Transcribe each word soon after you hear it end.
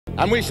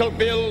And we shall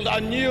build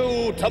a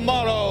new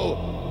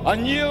tomorrow, a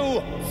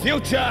new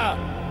future,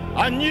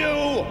 a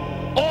new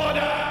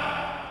order!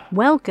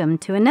 Welcome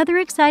to another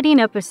exciting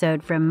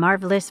episode from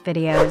Marvelous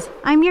Videos.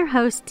 I'm your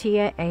host,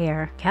 Tia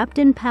Ayer.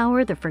 Captain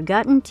Power, the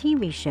forgotten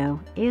TV show,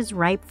 is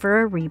ripe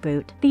for a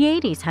reboot. The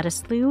 80s had a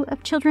slew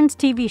of children's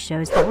TV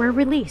shows that were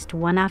released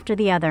one after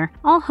the other,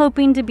 all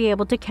hoping to be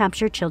able to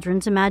capture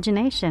children's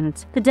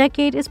imaginations. The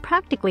decade is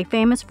practically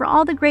famous for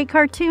all the great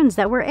cartoons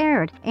that were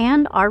aired,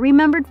 and are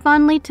remembered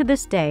fondly to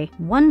this day.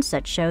 One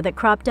such show that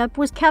cropped up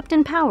was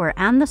Captain Power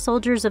and the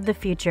Soldiers of the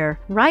Future,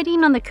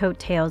 riding on the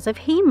coattails of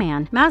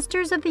He-Man,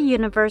 Masters of the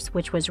Universe,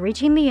 which was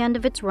reaching the end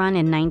of its run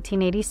in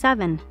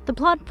 1987. The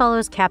plot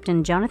follows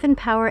Captain Jonathan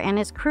Power and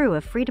his crew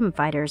of freedom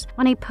fighters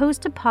on a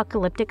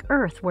post-apocalyptic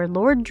Earth where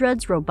Lord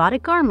Dredd's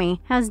robotic army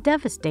has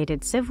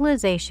devastated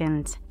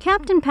civilizations.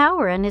 Captain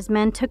Power and his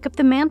men took up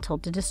the mantle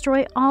to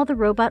destroy all the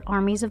robot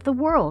armies of the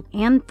world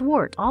and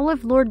thwart all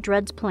of Lord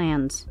Dredd's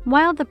plans.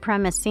 While the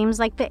premise seems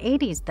like the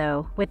 80s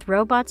though, with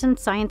robots and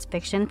science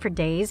fiction for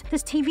days,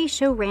 this TV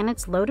show ran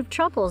its load of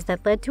troubles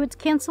that led to its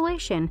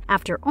cancellation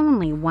after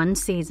only one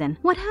season.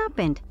 What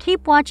happened?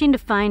 Keep watching to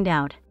find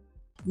out.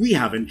 We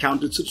have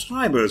encountered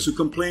subscribers who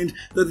complained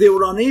that they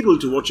were unable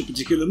to watch a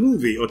particular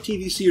movie or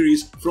TV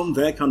series from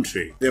their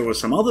country. There were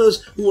some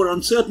others who were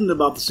uncertain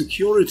about the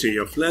security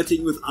of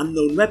flirting with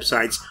unknown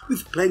websites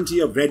with plenty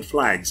of red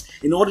flags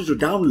in order to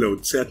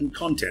download certain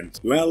content.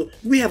 Well,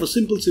 we have a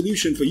simple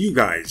solution for you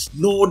guys: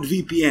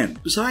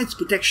 NordVPN. Besides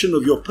protection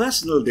of your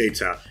personal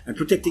data and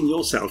protecting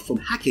yourself from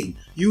hacking,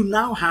 you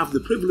now have the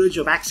privilege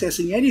of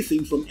accessing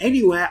anything from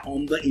anywhere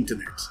on the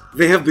internet.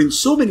 There have been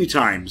so many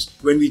times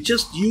when we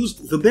just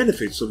used the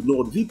benefits of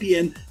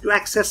NordVPN to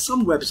access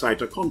some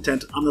website or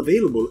content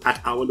unavailable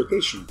at our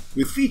location.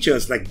 With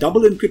features like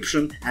double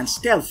encryption and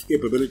stealth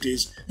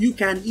capabilities, you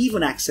can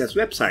even access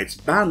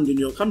websites banned in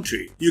your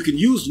country. You can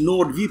use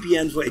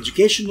NordVPN for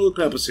educational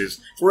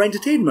purposes, for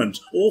entertainment,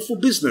 or for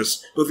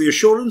business, but the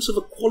assurance of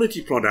a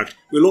quality product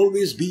will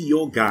always be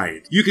your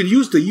guide. You can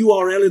use the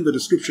URL in the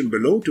description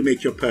below to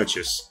make your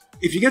purchase.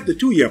 If you get the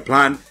 2-year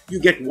plan, you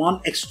get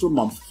 1 extra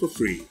month for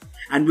free.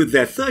 And with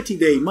their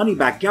 30-day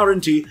money-back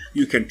guarantee,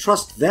 you can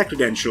trust their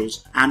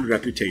credentials and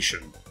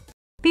reputation.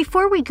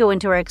 Before we go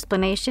into our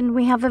explanation,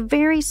 we have a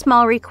very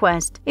small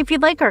request. If you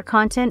like our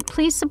content,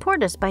 please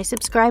support us by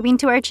subscribing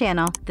to our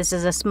channel. This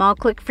is a small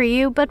click for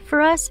you, but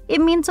for us, it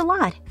means a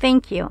lot.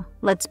 Thank you.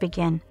 Let's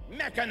begin.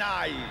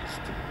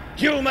 Mechanized,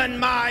 human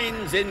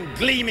minds in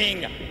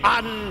gleaming,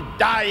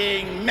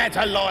 undying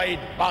metalloid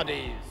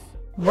bodies.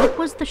 What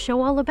was the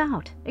show all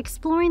about?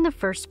 Exploring the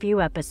first few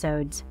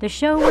episodes. The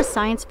show was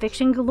science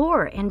fiction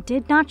galore and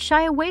did not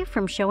shy away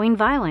from showing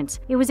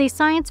violence. It was a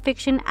science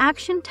fiction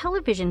action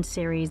television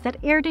series that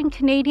aired in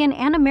Canadian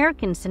and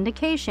American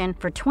syndication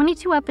for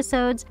 22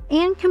 episodes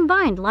and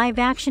combined live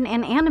action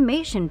and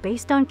animation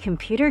based on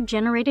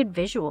computer-generated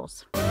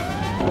visuals.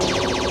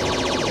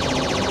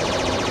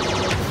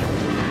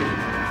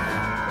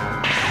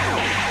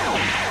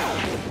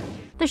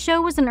 The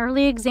show was an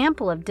early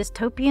example of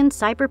dystopian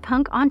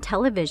cyberpunk on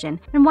television,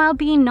 and while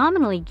being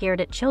nominally geared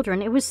at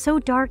children, it was so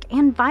dark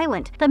and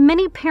violent that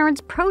many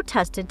parents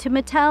protested to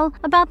Mattel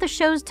about the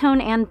show's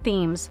tone and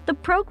themes. The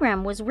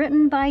program was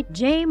written by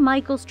J.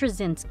 Michael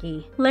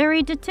Straczynski,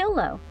 Larry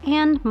DiTillo,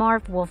 and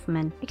Marv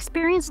Wolfman,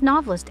 experienced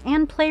novelist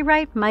and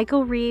playwright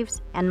Michael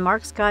Reeves, and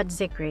Mark Scott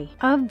Zicree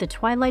of The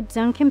Twilight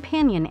Zone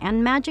Companion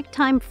and Magic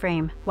Time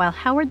Frame, while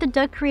Howard the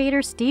Duck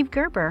creator Steve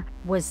Gerber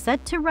was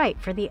set to write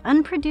for the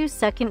unproduced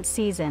second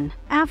season.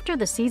 After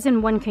the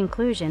season 1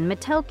 conclusion,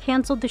 Mattel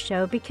canceled the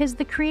show because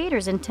the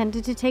creators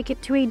intended to take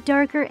it to a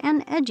darker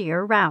and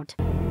edgier route.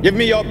 Give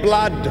me your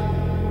blood,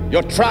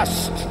 your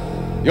trust,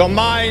 your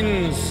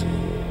minds,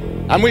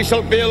 and we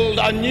shall build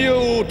a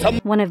new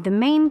tomorrow. One of the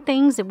main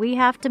things that we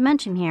have to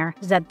mention here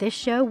is that this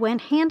show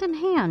went hand in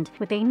hand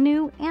with a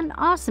new and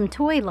awesome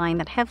toy line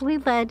that heavily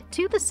led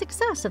to the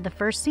success of the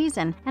first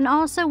season, and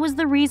also was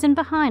the reason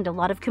behind a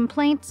lot of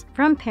complaints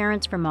from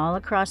parents from all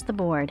across the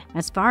board.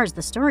 As far as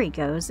the story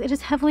goes, it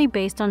is heavily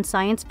based on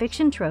science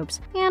fiction tropes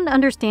and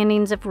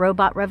understandings of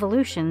robot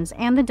revolutions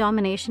and the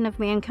domination of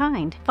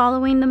mankind,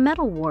 following the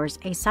Metal Wars,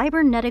 a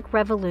cybernetic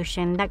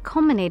revolution that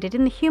culminated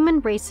in the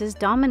human race's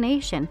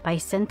domination by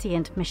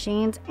sentient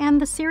machines, and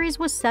the series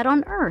was set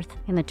on Earth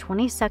in the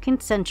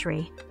 22nd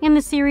century. In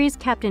the series,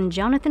 Captain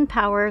Jonathan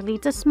Power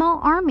leads a small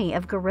army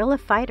of guerrilla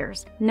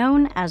fighters,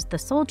 known as the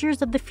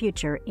Soldiers of the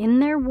Future, in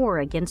their war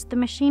against the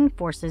machine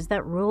forces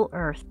that rule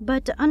Earth.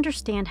 But to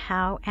understand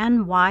how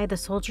and why the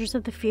Soldiers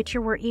of the Future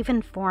were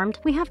even formed,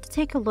 we have to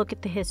take a look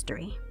at the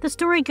history. The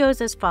story goes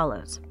as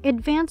follows.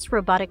 Advanced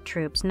robotic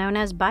troops known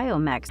as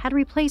biomechs had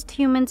replaced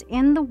humans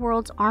in the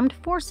world's armed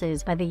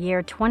forces by the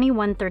year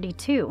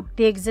 2132.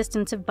 The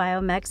existence of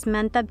biomechs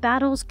meant that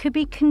battles could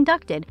be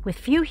conducted with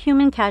few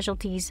human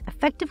casualties,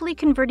 effectively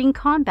converting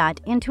combat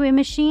into a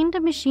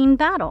machine-to-machine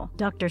battle.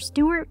 Dr.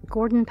 Stuart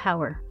Gordon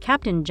Power,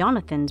 Captain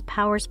Jonathan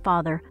Power's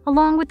father,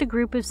 along with a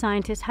group of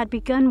scientists, had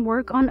begun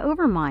work on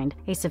Overmind,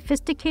 a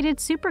sophisticated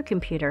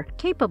supercomputer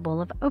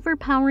capable of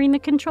overpowering the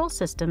control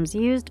systems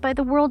used by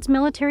the world's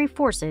military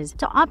forces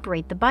to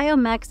operate the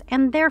biomechs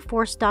and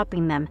therefore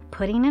stopping them,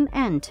 putting an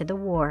end to the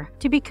war.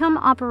 To become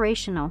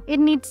operational, it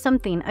needs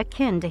something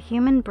akin to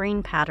human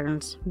brain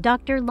patterns.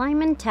 Dr.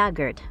 Lyman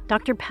Taggart,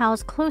 Dr.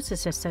 Powell's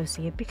closest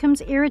associate,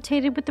 becomes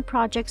irritated with the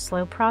project's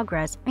slow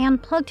progress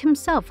and plugged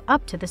himself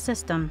up to the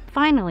system,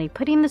 finally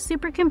putting the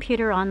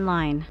supercomputer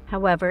online.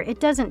 However, it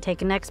doesn't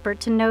take an expert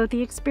to know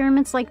the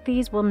experiments like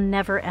these will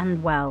never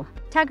end well.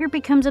 Taggart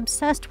becomes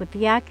obsessed with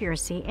the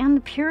accuracy and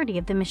the purity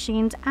of the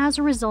machines as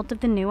a result of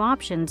the new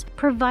options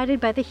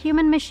provided by the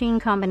human-machine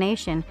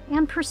combination,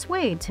 and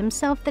persuades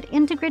himself that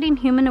integrating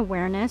human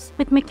awareness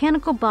with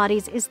mechanical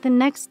bodies is the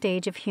next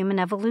stage of human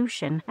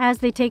evolution, as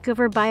they take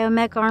over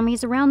biomech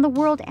armies around the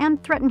world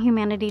and threaten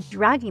humanity,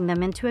 dragging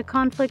them into a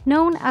conflict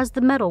known as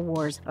the Metal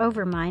Wars.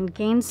 Overmind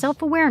gains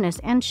self-awareness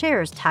and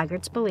shares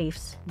Taggart's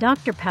beliefs.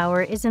 Dr.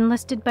 Power is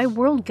enlisted by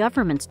world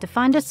governments to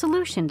find a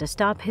solution to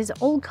stop his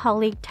old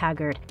colleague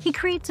Taggart. He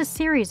creates a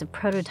series of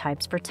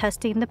prototypes for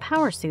testing the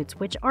power suits,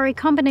 which are a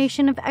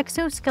combination of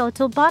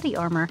exoskeletal body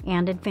armor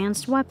and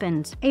advanced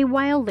weapons. A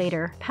while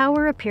later,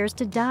 Power appears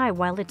to die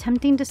while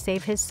attempting to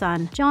save his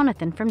son,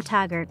 Jonathan, from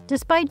Taggart.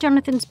 Despite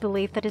Jonathan's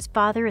belief that his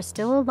father is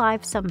still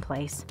alive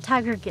someplace,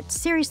 Taggart gets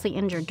seriously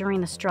injured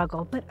during the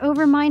struggle, but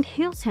Overmind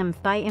heals him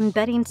by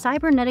embedding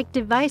cybernetic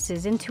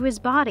devices into his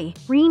body,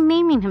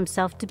 renaming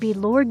himself to be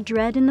Lord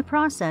Dread in the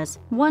process.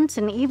 Once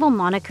an evil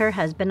moniker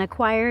has been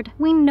acquired,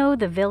 we know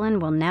the villain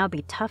will now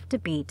be tough to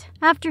beat.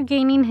 After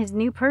gaining his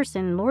new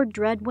person, Lord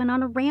Dread went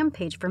on a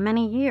rampage for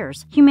many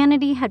years.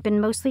 Humanity had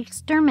been mostly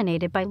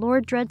exterminated by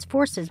Lord Dread's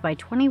forces by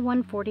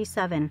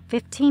 2147,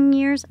 15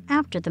 years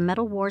after the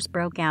Metal Wars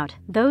broke out.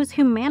 Those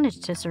who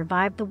managed to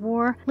survive the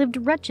war lived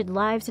wretched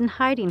lives in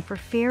hiding for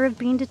fear of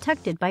being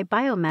detected by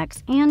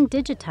biomechs and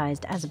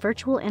digitized as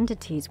virtual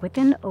entities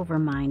within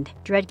Overmind.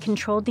 Dread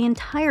controlled the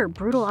entire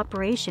brutal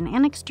operation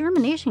and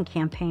extermination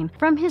campaign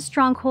from his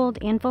stronghold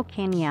in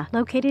Volcania,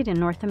 located in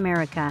North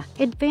America.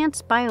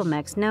 Advanced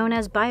biomechs known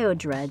as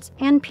Biodreads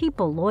and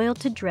people loyal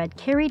to Dread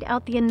carried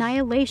out the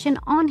annihilation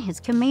on his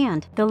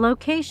command. The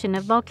location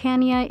of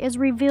Volcania is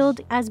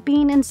revealed as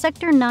being in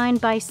Sector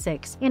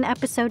 9/6 in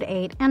Episode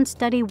 8 and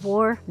Study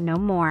War No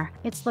More.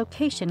 Its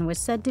location was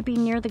said to be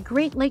near the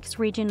Great Lakes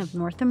region of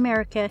North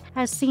America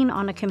as seen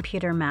on a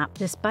computer map.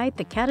 Despite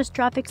the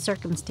catastrophic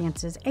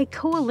circumstances, a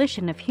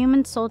coalition of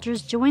human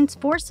soldiers joins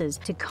forces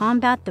to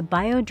combat the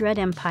Biodread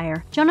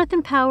Empire.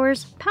 Jonathan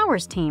Power's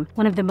team,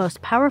 one of the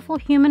most powerful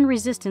human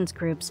resistance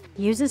groups,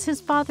 uses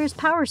his father's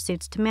power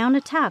suits to mount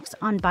attacks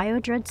on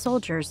Biodread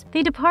soldiers.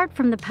 They depart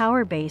from the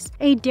power base,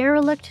 a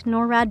derelict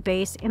NORAD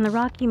base in the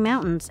Rocky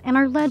Mountains, and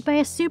are led by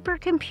a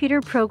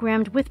supercomputer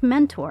programmed with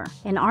Mentor,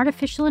 an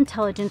artificial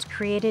intelligence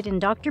created in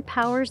Dr.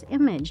 Power's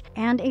image,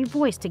 and a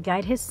voice to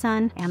guide his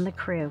son and the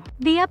crew.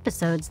 The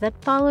episodes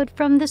that followed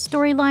from this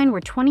storyline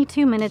were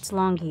 22 minutes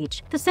long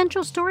each. The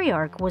central story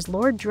arc was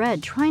Lord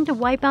Dread trying to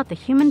wipe out the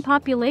human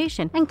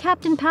population, and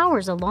Captain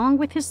Powers along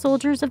with his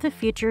soldiers of the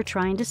future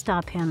trying to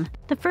stop him.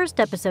 The first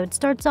episode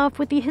starts off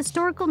with the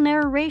historical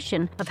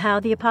narration of how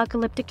the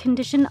apocalyptic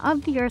condition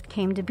of the Earth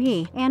came to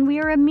be, and we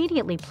are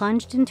immediately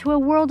plunged into a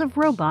world of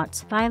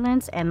robots,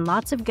 violence, and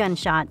lots of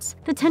gunshots.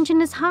 The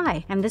tension is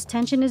high, and this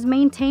tension is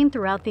maintained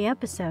throughout the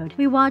episode.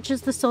 We watch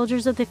as the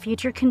soldiers of the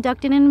future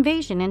conduct an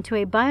invasion into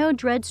a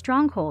Biodread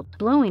stronghold,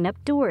 blowing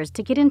up doors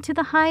to get into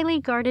the highly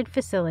guarded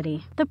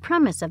facility. The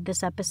premise of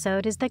this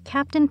episode is that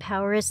Captain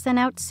Power is sent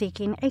out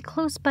seeking a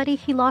close buddy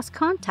he lost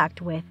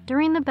contact with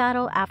during the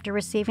battle after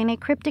receiving a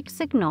cryptic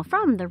signal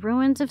from the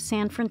ruins of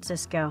San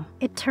Francisco.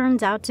 It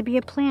turns out to be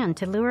a plan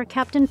to lure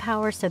Captain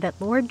Power so that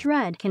Lord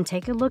Dread can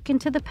take a look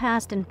into the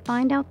past and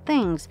find out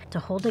things to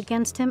hold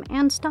against him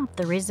and stop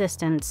the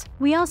resistance.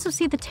 We also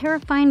see the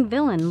terrifying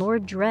villain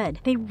Lord Dread.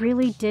 They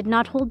really did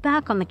not hold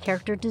back on the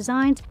character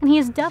designs, and he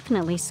is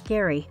definitely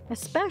scary,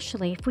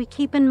 especially if we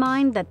keep in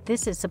mind that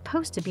this is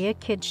supposed to be a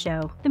kid's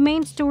show. The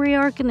main story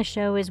arc in the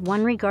show is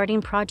one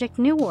regarding Project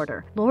New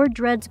Order, Lord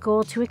Dread's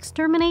goal to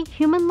exterminate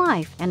human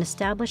life and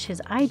establish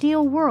his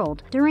ideal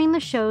world. During the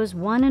show's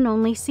one and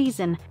only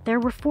season, there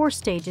were 4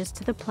 stages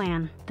to the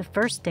plan. The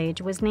first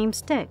stage was named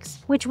Styx,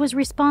 which was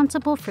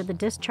responsible for the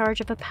discharge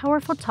of a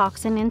powerful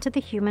toxin into the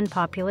human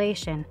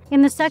population.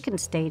 In the second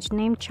stage,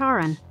 named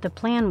Charon, the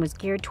plan was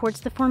geared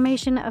towards the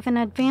formation of an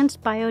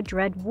advanced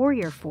Biodread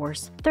warrior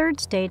force. Third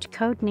stage,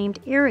 codenamed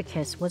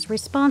Ericus, was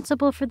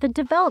responsible for the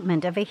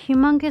development of a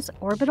humongous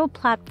orbital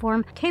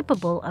platform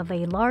capable of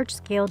a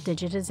large-scale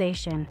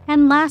digitization.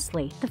 And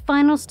lastly, the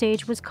final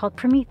stage was called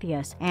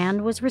Prometheus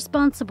and was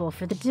responsible responsible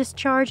for the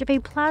discharge of a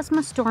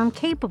plasma storm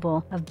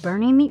capable of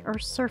burning the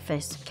Earth's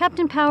surface.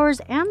 Captain Powers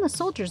and the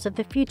soldiers of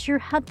the future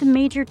had the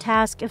major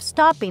task of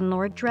stopping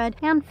Lord Dredd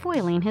and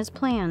foiling his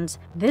plans.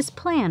 This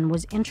plan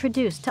was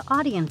introduced to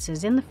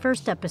audiences in the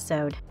first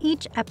episode.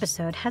 Each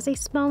episode has a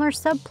smaller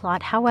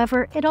subplot,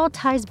 however, it all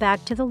ties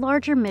back to the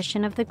larger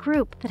mission of the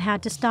group that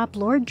had to stop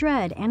Lord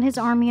Dredd and his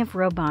army of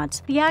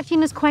robots. The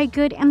acting is quite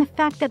good, and the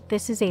fact that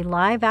this is a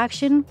live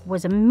action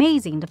was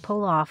amazing to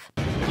pull off.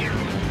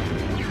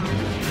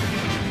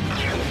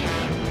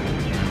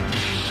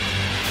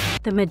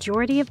 The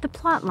majority of the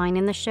plotline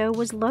in the show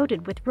was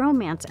loaded with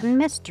romance and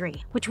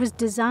mystery, which was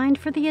designed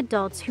for the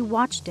adults who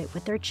watched it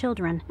with their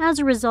children. As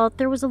a result,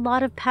 there was a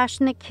lot of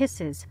passionate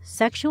kisses,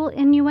 sexual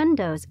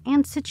innuendos,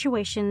 and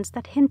situations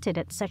that hinted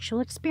at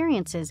sexual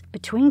experiences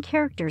between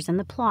characters in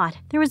the plot.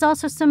 There was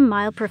also some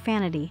mild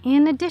profanity.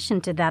 In addition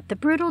to that, the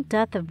brutal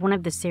death of one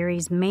of the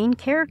series' main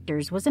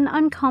characters was an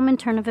uncommon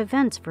turn of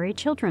events for a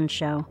children's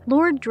show.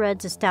 Lord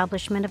Dredd's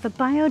establishment of a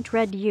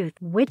bio-Dredd youth,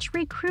 which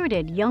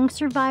recruited young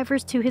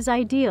survivors to his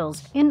ideals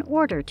in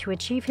order to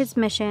achieve his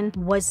mission,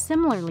 was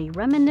similarly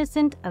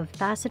reminiscent of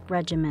facet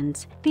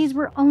regimens. These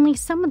were only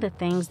some of the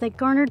things that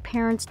garnered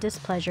parents'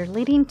 displeasure,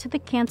 leading to the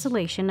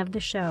cancellation of the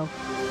show.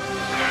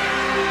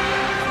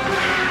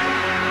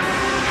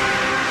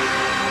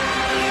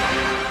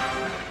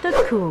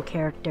 The cool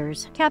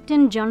characters.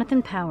 Captain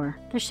Jonathan Power.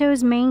 The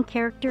show's main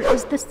character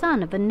is the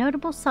son of a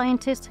notable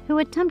scientist who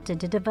attempted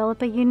to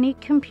develop a unique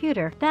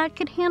computer that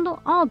could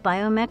handle all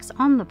biomechs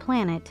on the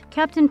planet.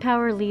 Captain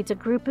Power leads a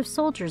group of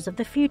soldiers of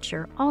the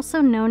future,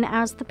 also known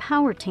as the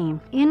Power Team,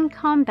 in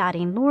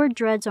combating Lord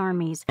Dredd's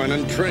armies.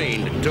 And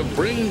trained to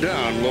bring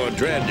down Lord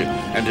Dredd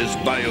and his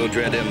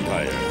bio-Dredd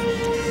empire.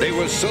 They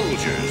were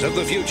soldiers of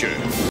the future.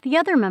 The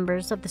other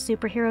members of the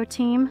superhero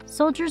team,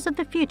 Soldiers of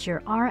the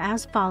Future, are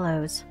as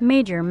follows.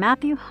 Major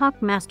Matthew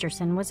Hawk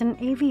Masterson was an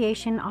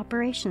aviation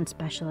operations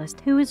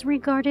specialist who is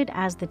regarded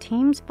as the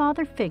team's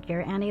father figure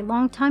and a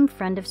longtime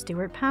friend of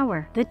Stuart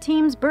Power. The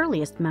team's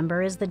burliest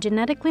member is the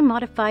genetically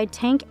modified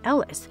Tank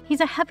Ellis.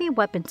 He's a heavy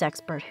weapons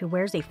expert who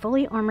wears a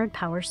fully armored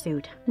power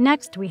suit.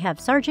 Next, we have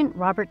Sergeant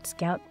Robert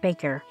Scout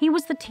Baker. He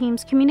was the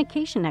team's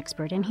communication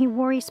expert, and he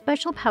wore a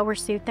special power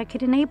suit that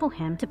could enable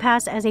him to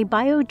pass as a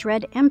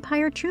bio-Dredd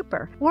Empire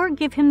trooper, or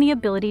give him the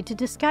ability to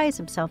disguise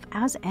himself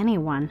as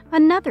anyone.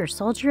 Another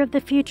Soldier of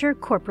the Future,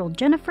 Corporal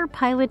Jennifer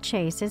Pilot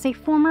Chase, is a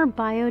former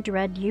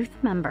bio-Dredd youth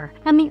member,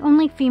 and the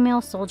only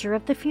female Soldier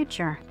of the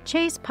Future.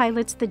 Chase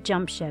pilots the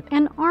Jump Ship,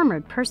 an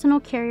armored personal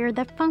carrier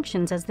that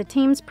functions as the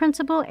team's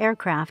principal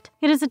aircraft.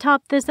 It is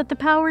atop this that the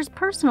Power's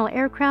personal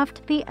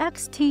aircraft, the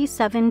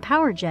XT-7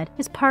 Power Jet,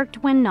 is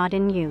parked when not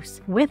in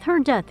use. With her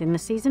death in the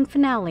season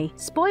finale,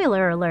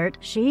 spoiler alert,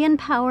 she and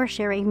Power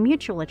share a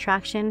mutual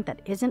attraction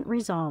that isn't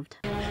resolved.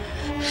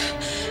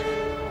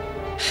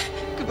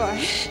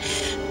 Goodbye.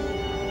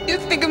 You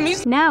think of me?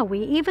 Now we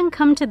even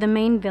come to the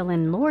main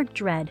villain. Lord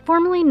Dredd,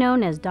 formerly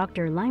known as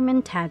Dr.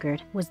 Lyman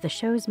Taggart, was the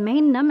show's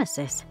main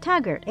nemesis.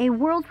 Taggart, a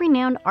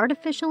world-renowned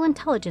artificial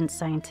intelligence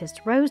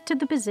scientist, rose to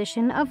the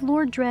position of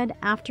Lord Dredd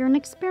after an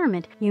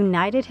experiment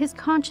united his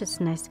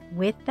consciousness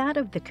with that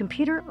of the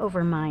computer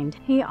Overmind.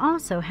 He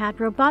also had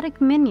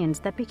robotic minions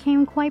that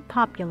became quite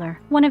popular.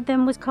 One of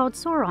them was called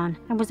Sauron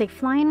and was a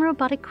flying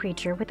robotic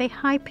creature with a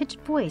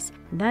high-pitched voice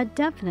that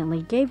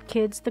definitely gave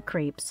kids the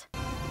creeps.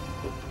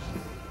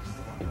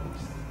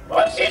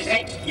 What is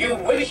it you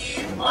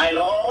wish, my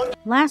lord?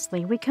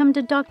 Lastly, we come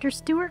to Dr.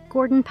 Stuart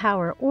Gordon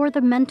Power, or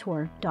the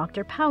Mentor.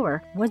 Dr.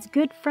 Power was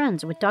good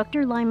friends with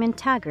Dr. Lyman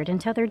Taggart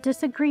until their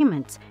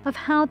disagreements of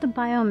how the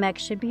biomech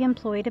should be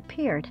employed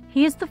appeared.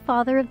 He is the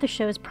father of the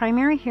show's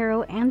primary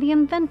hero and the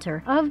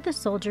inventor of the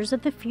Soldiers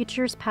of the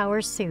Future's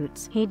power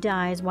suits. He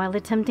dies while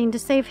attempting to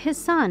save his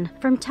son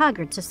from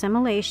Taggart's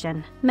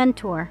assimilation.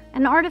 Mentor,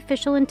 an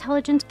artificial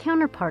intelligence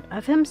counterpart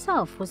of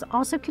himself, was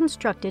also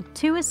constructed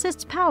to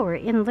assist Power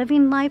in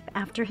living life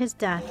after his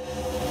death.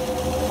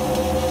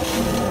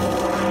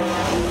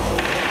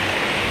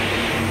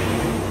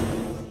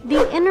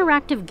 The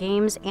interactive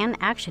games and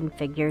action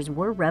figures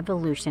were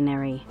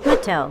revolutionary.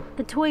 Mattel,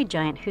 the toy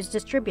giant whose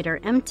distributor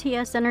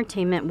MTS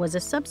Entertainment was a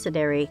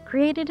subsidiary,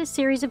 created a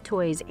series of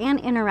toys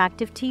and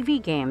interactive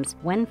TV games.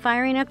 When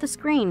firing at the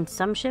screen,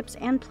 some ships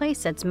and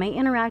playsets may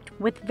interact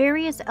with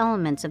various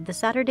elements of the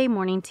Saturday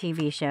morning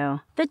TV show.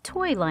 The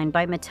toy line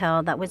by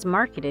Mattel that was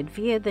marketed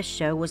via this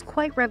show was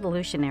quite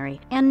revolutionary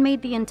and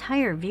made the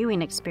entire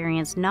viewing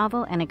experience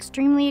novel and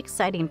extremely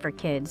exciting for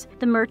kids.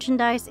 The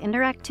merchandise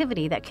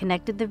interactivity that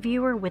connected the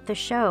viewer with the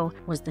show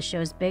was the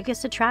show's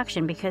biggest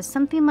attraction because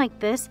something like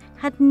this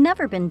had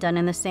never been done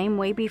in the same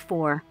way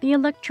before. The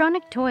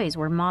electronic toys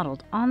were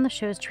modeled on the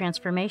show's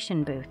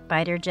transformation booth,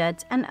 fighter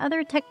jets, and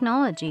other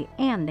technology,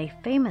 and they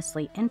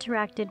famously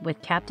interacted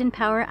with Captain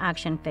Power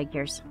action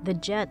figures. The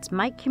jets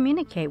might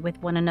communicate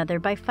with one another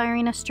by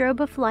firing a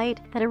strobe of light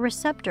that a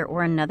receptor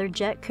or another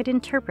jet could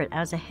interpret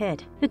as a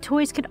hit. The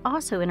toys could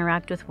also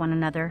interact with one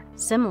another,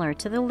 similar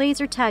to the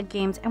laser tag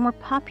games, and were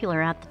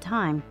popular at the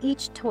time.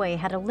 Each toy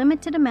had a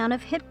limited amount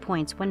of hit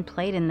points points when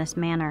played in this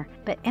manner,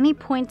 but any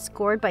points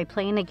scored by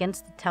playing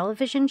against the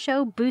television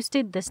show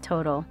boosted this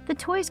total. The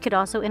toys could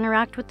also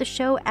interact with the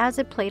show as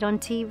it played on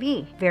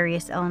TV.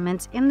 Various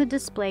elements in the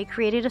display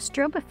created a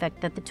strobe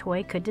effect that the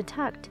toy could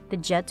detect. The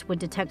jets would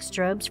detect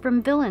strobes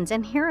from villains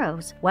and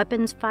heroes.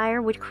 Weapons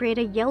fire would create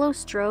a yellow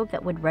strobe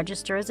that would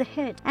register as a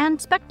hit, and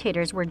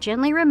spectators were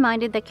gently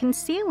reminded that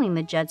concealing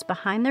the jets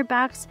behind their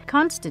backs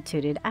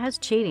constituted as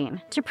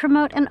cheating. To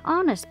promote an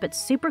honest but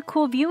super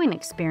cool viewing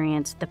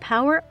experience, the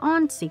power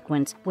on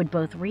sequence would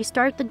both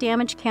restart the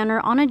damage counter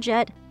on a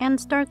jet and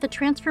start the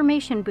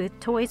transformation booth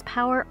toy's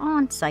power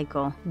on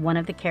cycle. One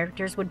of the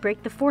characters would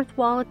break the fourth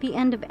wall at the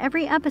end of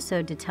every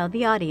episode to tell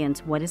the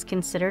audience what is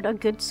considered a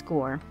good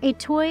score. A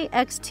toy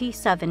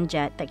XT7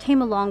 jet that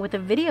came along with a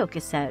video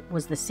cassette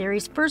was the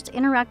series' first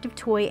interactive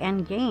toy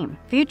and game.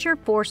 Future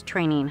Force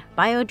Training,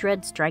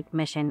 Biodread Strike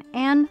Mission,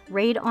 and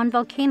Raid on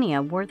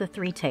Volcania were the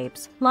 3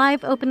 tapes.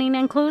 Live opening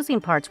and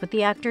closing parts with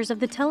the actors of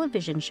the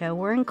television show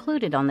were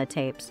included on the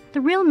tapes.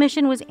 The real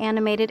mission was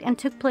animated and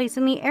took place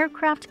in the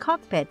aircraft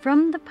cockpit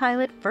from the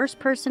pilot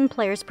first-person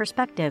player's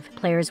perspective.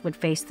 Players would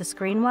face the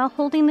screen while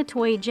holding the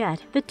toy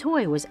jet. The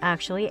toy was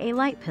actually a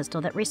light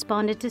pistol that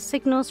responded to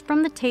signals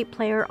from the tape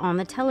player on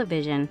the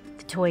television.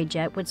 The toy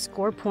jet would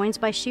score points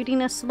by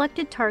shooting a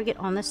selected target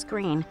on the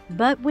screen,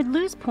 but would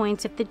lose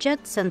points if the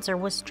jet sensor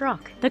was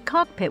struck. The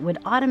cockpit would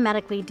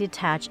automatically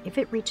detach if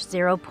it reached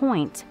 0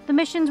 points. The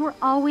missions were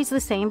always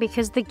the same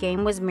because the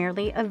game was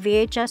merely a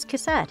VHS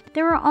cassette.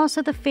 There were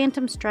also the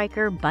Phantom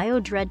Striker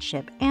Biodread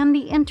ship and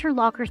the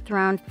Interlocker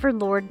Throne for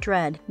Lord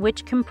Dread,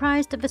 which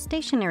comprised of a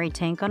stationary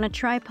tank on a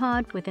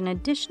tripod with an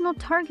additional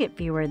target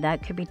viewer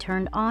that could be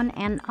turned on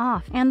and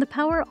off, and the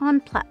power on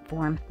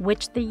platform,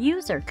 which the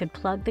user could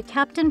plug the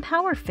Captain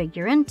Power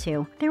figure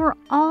into. There were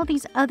all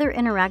these other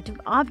interactive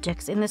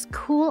objects in this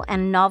cool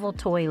and novel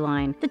toy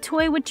line. The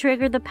toy would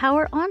trigger the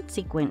power on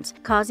sequence,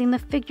 causing the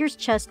figure's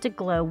chest to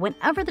glow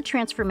whenever the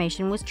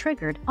transformation was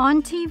triggered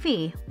on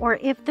TV or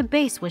if the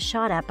base was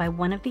shot at by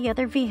one of the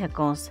other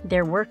vehicles.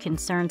 There were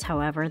concerns,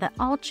 however, that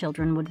all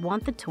children would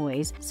want the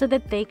toys so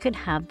that they could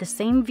have the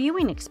same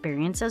viewing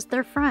experience as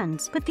their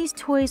friends. But these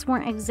toys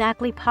weren't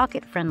exactly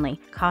pocket-friendly,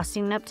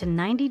 costing up to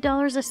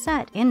 $90 a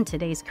set in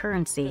today's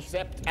currency.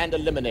 Accept and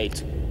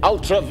eliminate.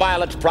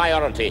 Ultraviolet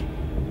priority.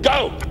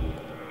 Go!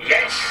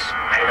 Yes,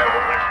 my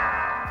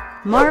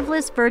lord.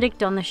 Marvelous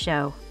verdict on the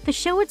show. The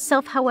show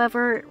itself,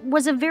 however,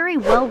 was a very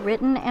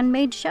well-written and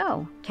made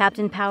show.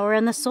 Captain Power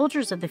and the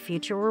Soldiers of the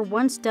Future were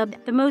once dubbed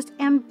the most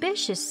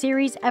ambitious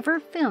series ever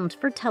filmed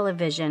for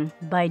television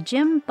by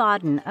Jim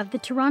Bodden of the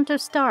Toronto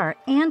Star,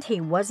 and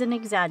he wasn't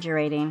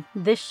exaggerating.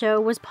 This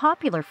show was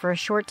popular for a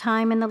short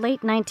time in the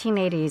late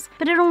 1980s,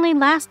 but it only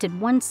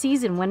lasted 1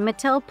 season when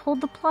Mattel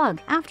pulled the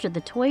plug after the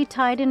toy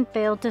tie-in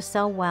failed to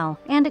sell well,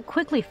 and it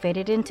quickly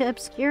faded into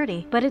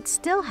obscurity, but it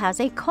still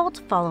has a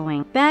cult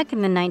following. Back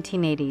in the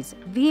 1980s,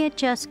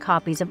 VHS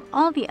copies of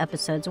all the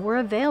episodes were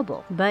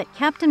available, but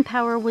Captain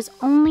Power was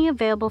only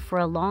available for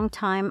a long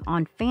time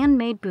on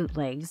fan-made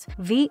bootlegs.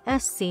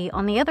 VSC,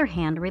 on the other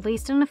hand,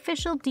 released an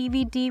official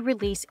DVD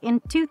release in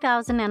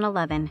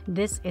 2011.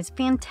 This is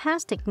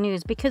fantastic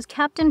news because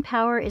Captain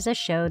Power is a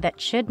show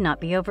that should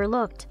not be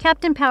overlooked.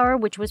 Captain Power,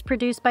 which was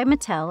produced by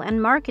Mattel and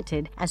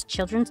marketed as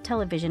children's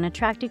television,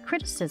 attracted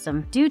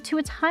criticism due to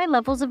its high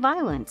levels of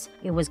violence.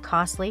 It was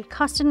costly,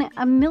 costing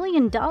 $1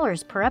 million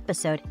per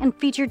episode, and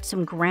featured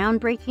some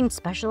groundbreaking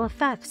special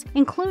effects,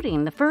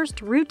 including the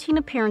first routine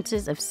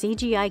appearances of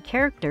CGI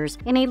characters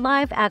in a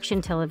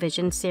live-action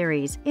television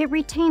series. It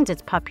retains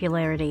its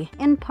popularity,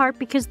 in part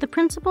because the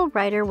principal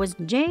writer was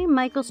J.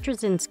 Michael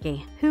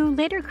Straczynski, who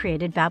later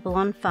created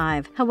Babylon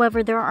 5.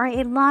 However, there are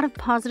a lot of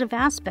positive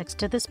aspects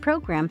to this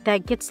program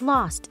that gets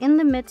lost in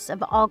the midst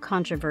of all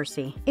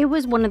controversy. It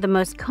was one of the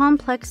most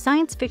complex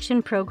science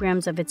fiction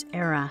programs of its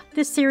era.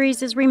 This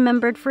series is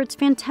remembered for its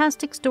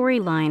fantastic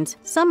storylines,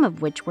 some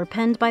of which were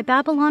penned by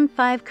Babylon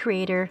 5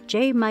 creator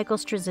J. Michael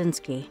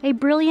Straczynski, a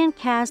brilliant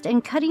cast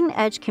and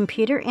cutting-edge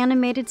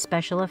computer-animated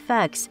special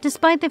effects.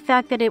 Despite the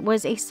fact that it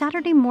was a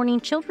Saturday morning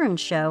children's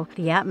show,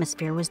 the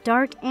atmosphere was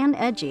dark and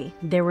edgy.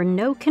 There were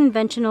no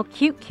conventional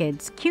cute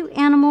kids, cute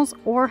animals,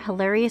 or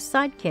hilarious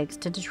sidekicks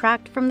to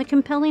detract from the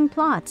compelling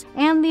plots,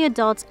 and the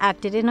adults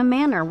acted in a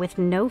manner with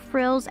no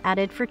frills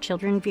added for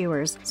children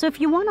viewers. So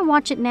if you want to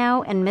watch it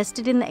now and missed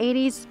it in the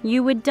 80s,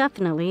 you would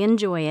definitely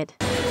enjoy it.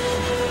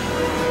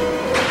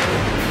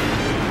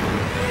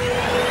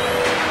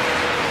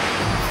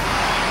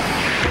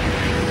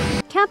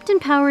 Captain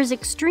Power is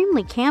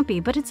extremely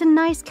campy, but it's a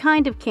nice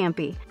kind of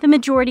campy. The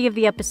majority of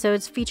the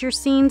episodes feature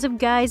scenes of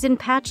guys in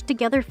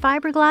patched-together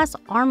fiberglass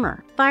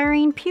armor,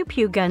 firing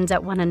pew-pew guns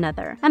at one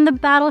another, and the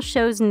battle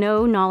shows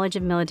no knowledge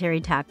of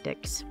military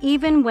tactics,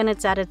 even when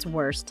it's at its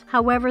worst.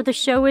 However, the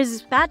show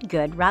is bad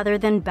good rather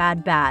than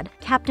bad.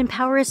 Captain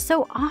Power is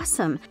so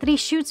awesome that he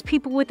shoots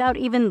people without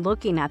even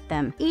looking at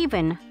them.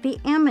 Even the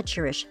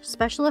amateurish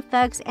special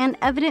effects and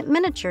evident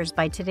miniatures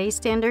by today's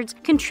standards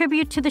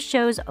contribute to the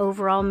show's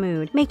overall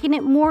mood, making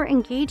it more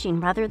engaging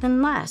rather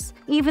than less.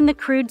 Even the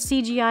crude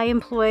CGI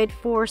employed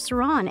for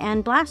Saran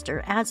and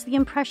Blaster adds the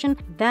impression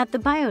that the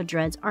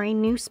Biodreads are a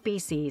new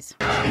species.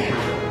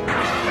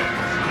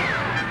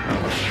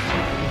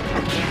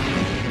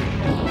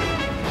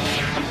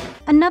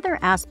 Another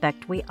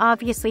aspect we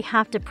obviously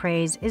have to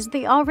praise is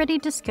the already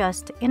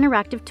discussed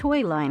interactive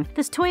toy line.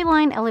 This toy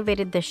line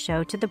elevated this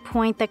show to the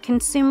point that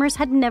consumers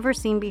had never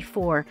seen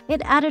before.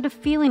 It added a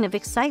feeling of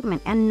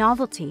excitement and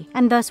novelty,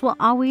 and thus will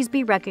always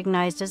be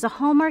recognized as a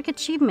hallmark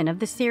achievement of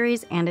the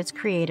series and its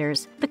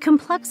creators. The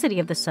complexity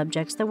of the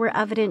subjects that were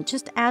evident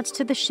just adds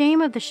to the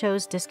shame of the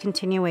show's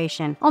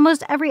discontinuation.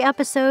 Almost every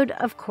episode,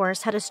 of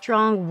course, had a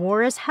strong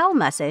war is hell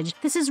message.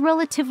 This is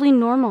relatively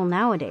normal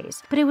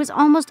nowadays, but it was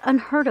almost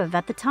unheard of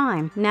at the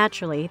time.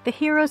 Naturally, the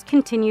heroes'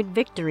 continued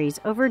victories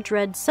over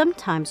Dread's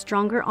sometimes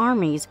stronger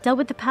armies dealt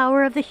with the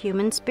power of the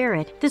human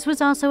spirit. This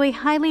was also a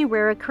highly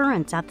rare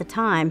occurrence at the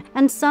time,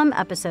 and some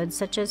episodes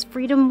such as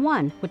Freedom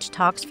 1, which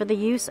talks for the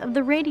use of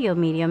the radio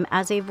medium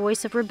as a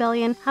voice of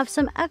rebellion, have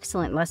some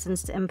excellent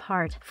lessons to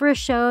impart. For a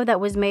show that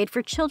was made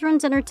for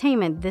children's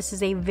entertainment, this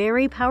is a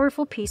very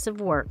powerful piece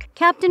of work.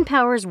 Captain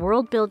Power's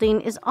world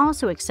building is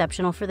also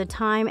exceptional for the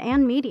time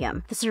and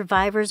medium. The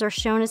survivors are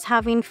shown as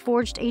having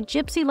forged a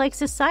gypsy-like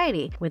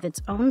society with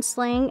its own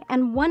slang,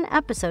 and one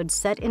episode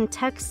set in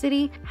Tech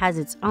City has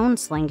its own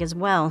slang as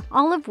well,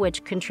 all of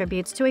which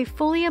contributes to a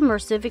fully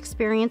immersive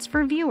experience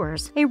for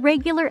viewers. A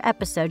regular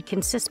episode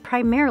consists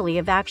primarily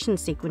of action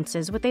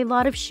sequences with a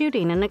lot of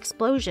shooting and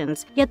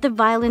explosions, yet the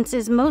violence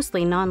is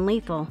mostly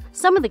non-lethal.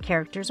 Some of the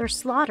characters are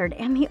slaughtered,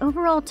 and the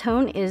overall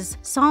tone is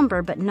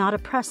somber but not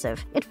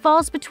oppressive. It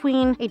falls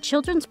between a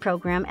children's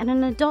program and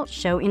an adult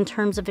show in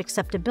terms of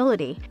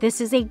acceptability. This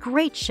is a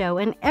great show,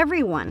 and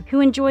everyone who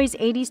enjoys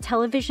 80s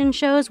television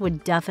shows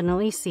would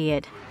definitely see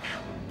it.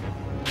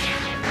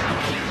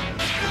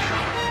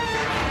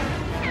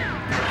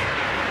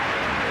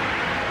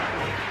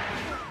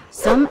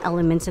 Some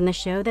elements in the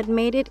show that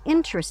made it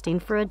interesting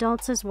for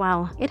adults as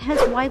well. It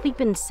has widely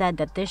been said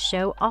that this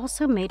show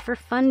also made for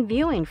fun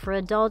viewing for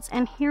adults,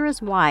 and here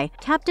is why.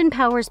 Captain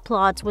Power's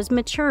plots was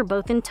mature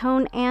both in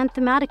tone and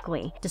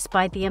thematically.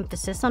 Despite the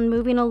emphasis on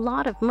moving a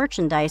lot of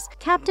merchandise,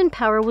 Captain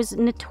Power was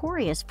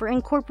notorious for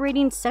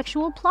incorporating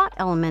sexual plot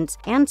elements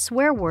and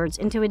swear words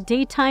into a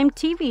daytime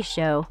TV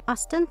show,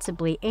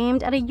 ostensibly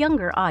aimed at a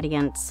younger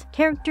audience.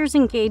 Characters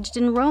engaged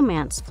in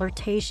romance,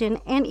 flirtation,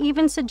 and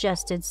even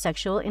suggested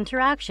sexual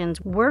interactions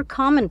were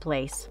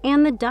commonplace,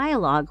 and the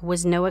dialogue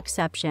was no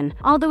exception.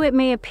 Although it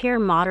may appear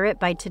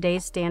moderate by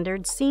today's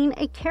standards, seeing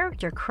a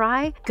character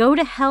cry, "Go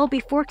to hell"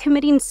 before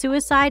committing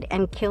suicide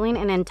and killing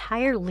an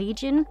entire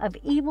legion of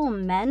evil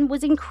men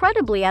was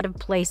incredibly out of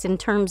place in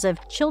terms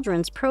of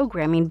children's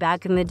programming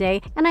back in the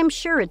day, and I'm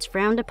sure it's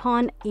frowned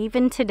upon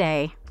even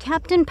today.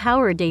 Captain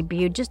Power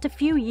debuted just a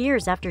few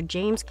years after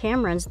James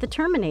Cameron's The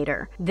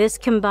Terminator. This,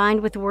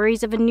 combined with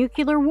worries of a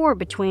nuclear war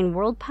between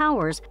world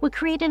powers, would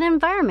create an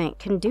environment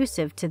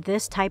conducive to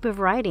this type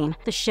of writing.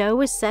 The show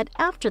is set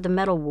after the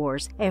Metal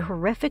Wars, a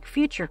horrific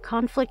future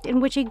conflict in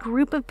which a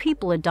group of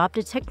people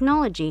adopted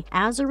technology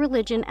as a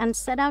religion and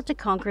set out to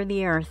conquer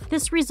the Earth.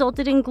 This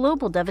resulted in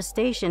global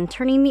devastation,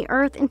 turning the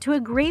Earth into a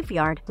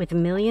graveyard with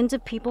millions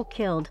of people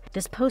killed.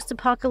 This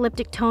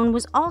post-apocalyptic tone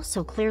was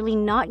also clearly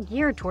not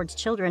geared towards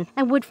children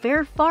and would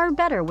fare far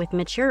better with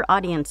mature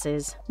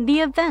audiences. The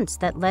events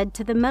that led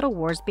to the Metal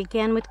Wars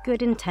began with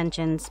good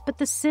intentions, but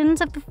the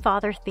sins of the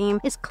father theme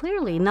is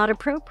clearly not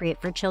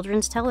appropriate for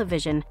children's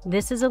television.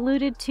 This is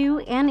alluded to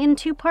in a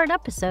two-part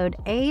episode,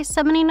 A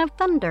Summoning of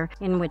Thunder,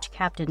 in which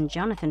Captain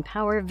Jonathan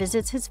Power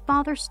visits his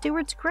father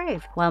Stuart's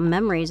grave, while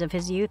memories of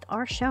his youth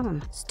are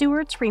shown.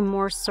 Stuart's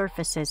remorse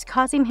surfaces,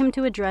 causing him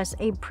to address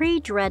a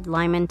pre-Dread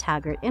Lyman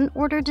Taggart in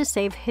order to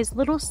save his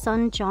little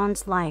son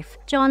John's life.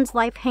 John's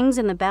life hangs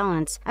in the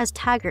balance as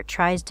Taggart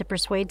tries to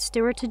persuade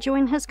Stuart to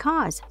join his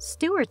cause.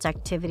 Stuart's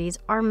activities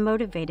are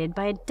motivated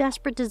by a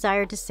desperate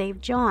desire to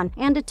save John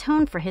and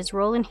atone for his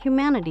role in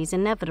humanity's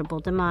inevitable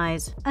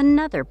demise.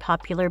 Another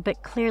popular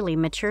but clearly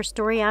mature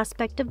story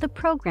aspect of the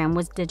program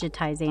was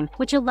digitizing,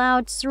 which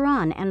allowed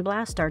Saran and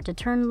Blastar to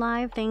turn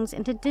live things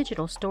into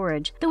digital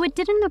storage. Though it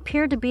didn't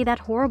appear to be that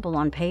horrible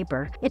on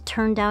paper, it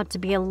turned out to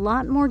be a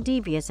lot more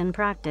devious in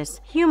practice.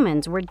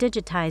 Humans were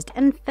digitized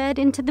and fed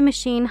into the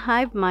machine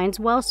hive mind's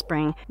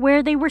wellspring,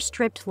 where they were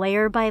stripped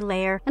layer by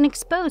layer and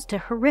exposed to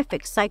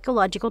horrific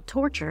psychological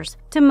tortures.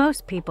 To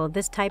most people,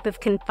 this type of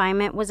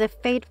confinement was a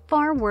fate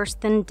far worse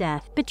than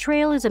death.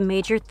 Betrayal is a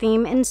major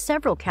theme in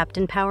several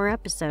Captain Power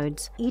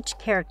episodes. Each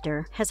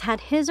character has had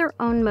his or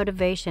own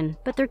motivation,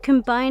 but their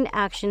combined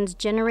actions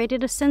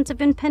generated a sense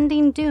of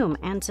impending doom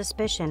and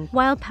suspicion.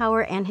 While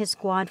Power and his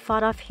squad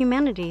fought off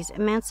humanity's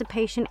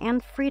emancipation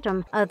and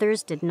freedom,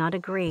 others did not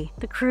agree.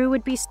 The crew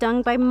would be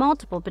stung by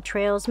multiple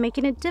betrayals,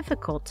 making it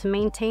difficult to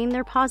maintain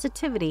their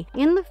positivity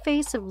in the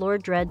face of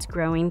Lord Dread's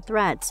growing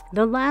threats.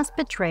 The last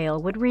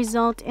betrayal would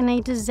result in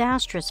a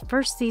disastrous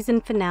first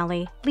season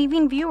finale,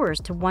 leaving viewers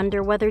to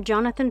wonder whether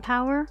Jonathan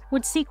Power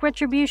would seek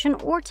retribution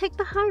or take take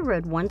the high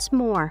road once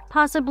more,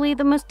 possibly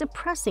the most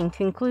depressing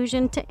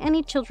conclusion to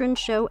any children's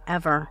show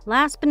ever.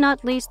 Last but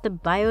not least, the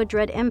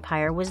Biodread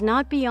Empire was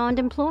not beyond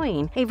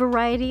employing a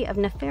variety of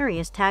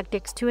nefarious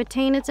tactics to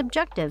attain its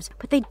objectives,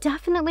 but they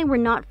definitely were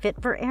not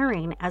fit for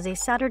airing as a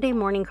Saturday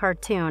morning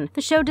cartoon.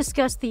 The show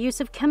discussed the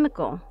use of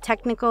chemical,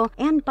 technical,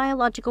 and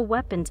biological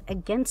weapons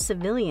against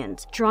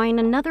civilians, drawing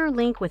another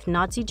link with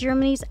Nazi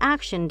Germany's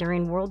action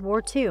during World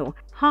War II.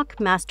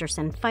 Hawk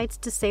Masterson fights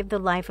to save the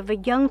life of a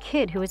young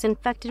kid who is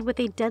infected with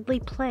a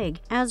deadly plague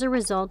as a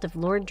result of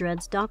Lord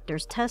Dread's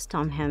doctor's test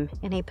on him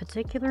in a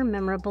particular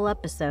memorable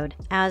episode.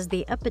 As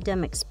the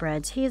epidemic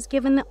spreads, he is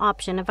given the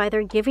option of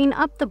either giving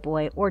up the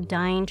boy or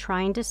dying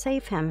trying to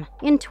save him.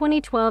 In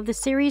 2012, the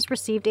series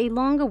received a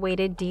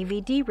long-awaited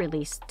DVD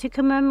release to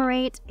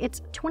commemorate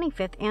its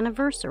 25th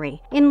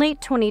anniversary. In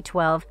late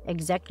 2012,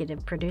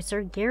 executive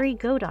producer Gary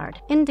Goddard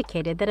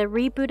indicated that a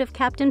reboot of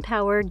Captain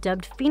Power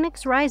dubbed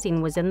Phoenix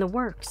Rising was in the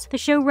works. The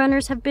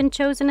showrunners have been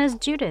chosen as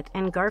Judith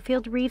and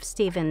Garfield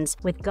Reeves-Stevens,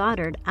 with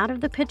Goddard out of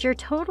the picture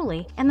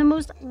totally, and the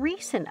most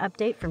recent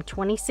update from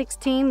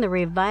 2016, the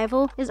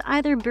revival, is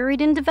either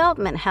buried in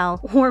development hell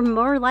or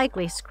more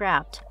likely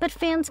scrapped. But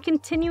fans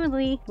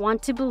continually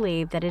want to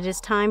believe that it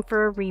is time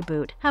for a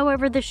reboot.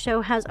 However, the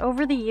show has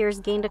over the years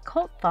gained a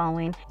cult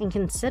following, and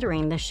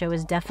considering the show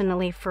is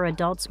definitely for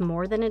adults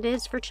more than it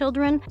is for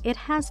children, it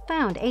has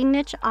found a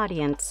niche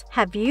audience.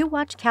 Have you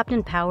watched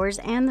Captain Powers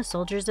and the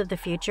Soldiers of the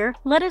Future?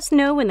 Let us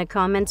know in the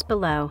comments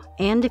below.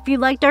 And if you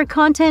liked our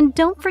content,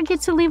 don't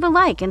forget to leave a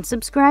like and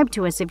subscribe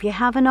to us if you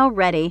haven't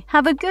already.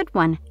 Have a good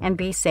one and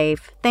be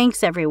safe.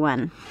 Thanks,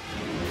 everyone.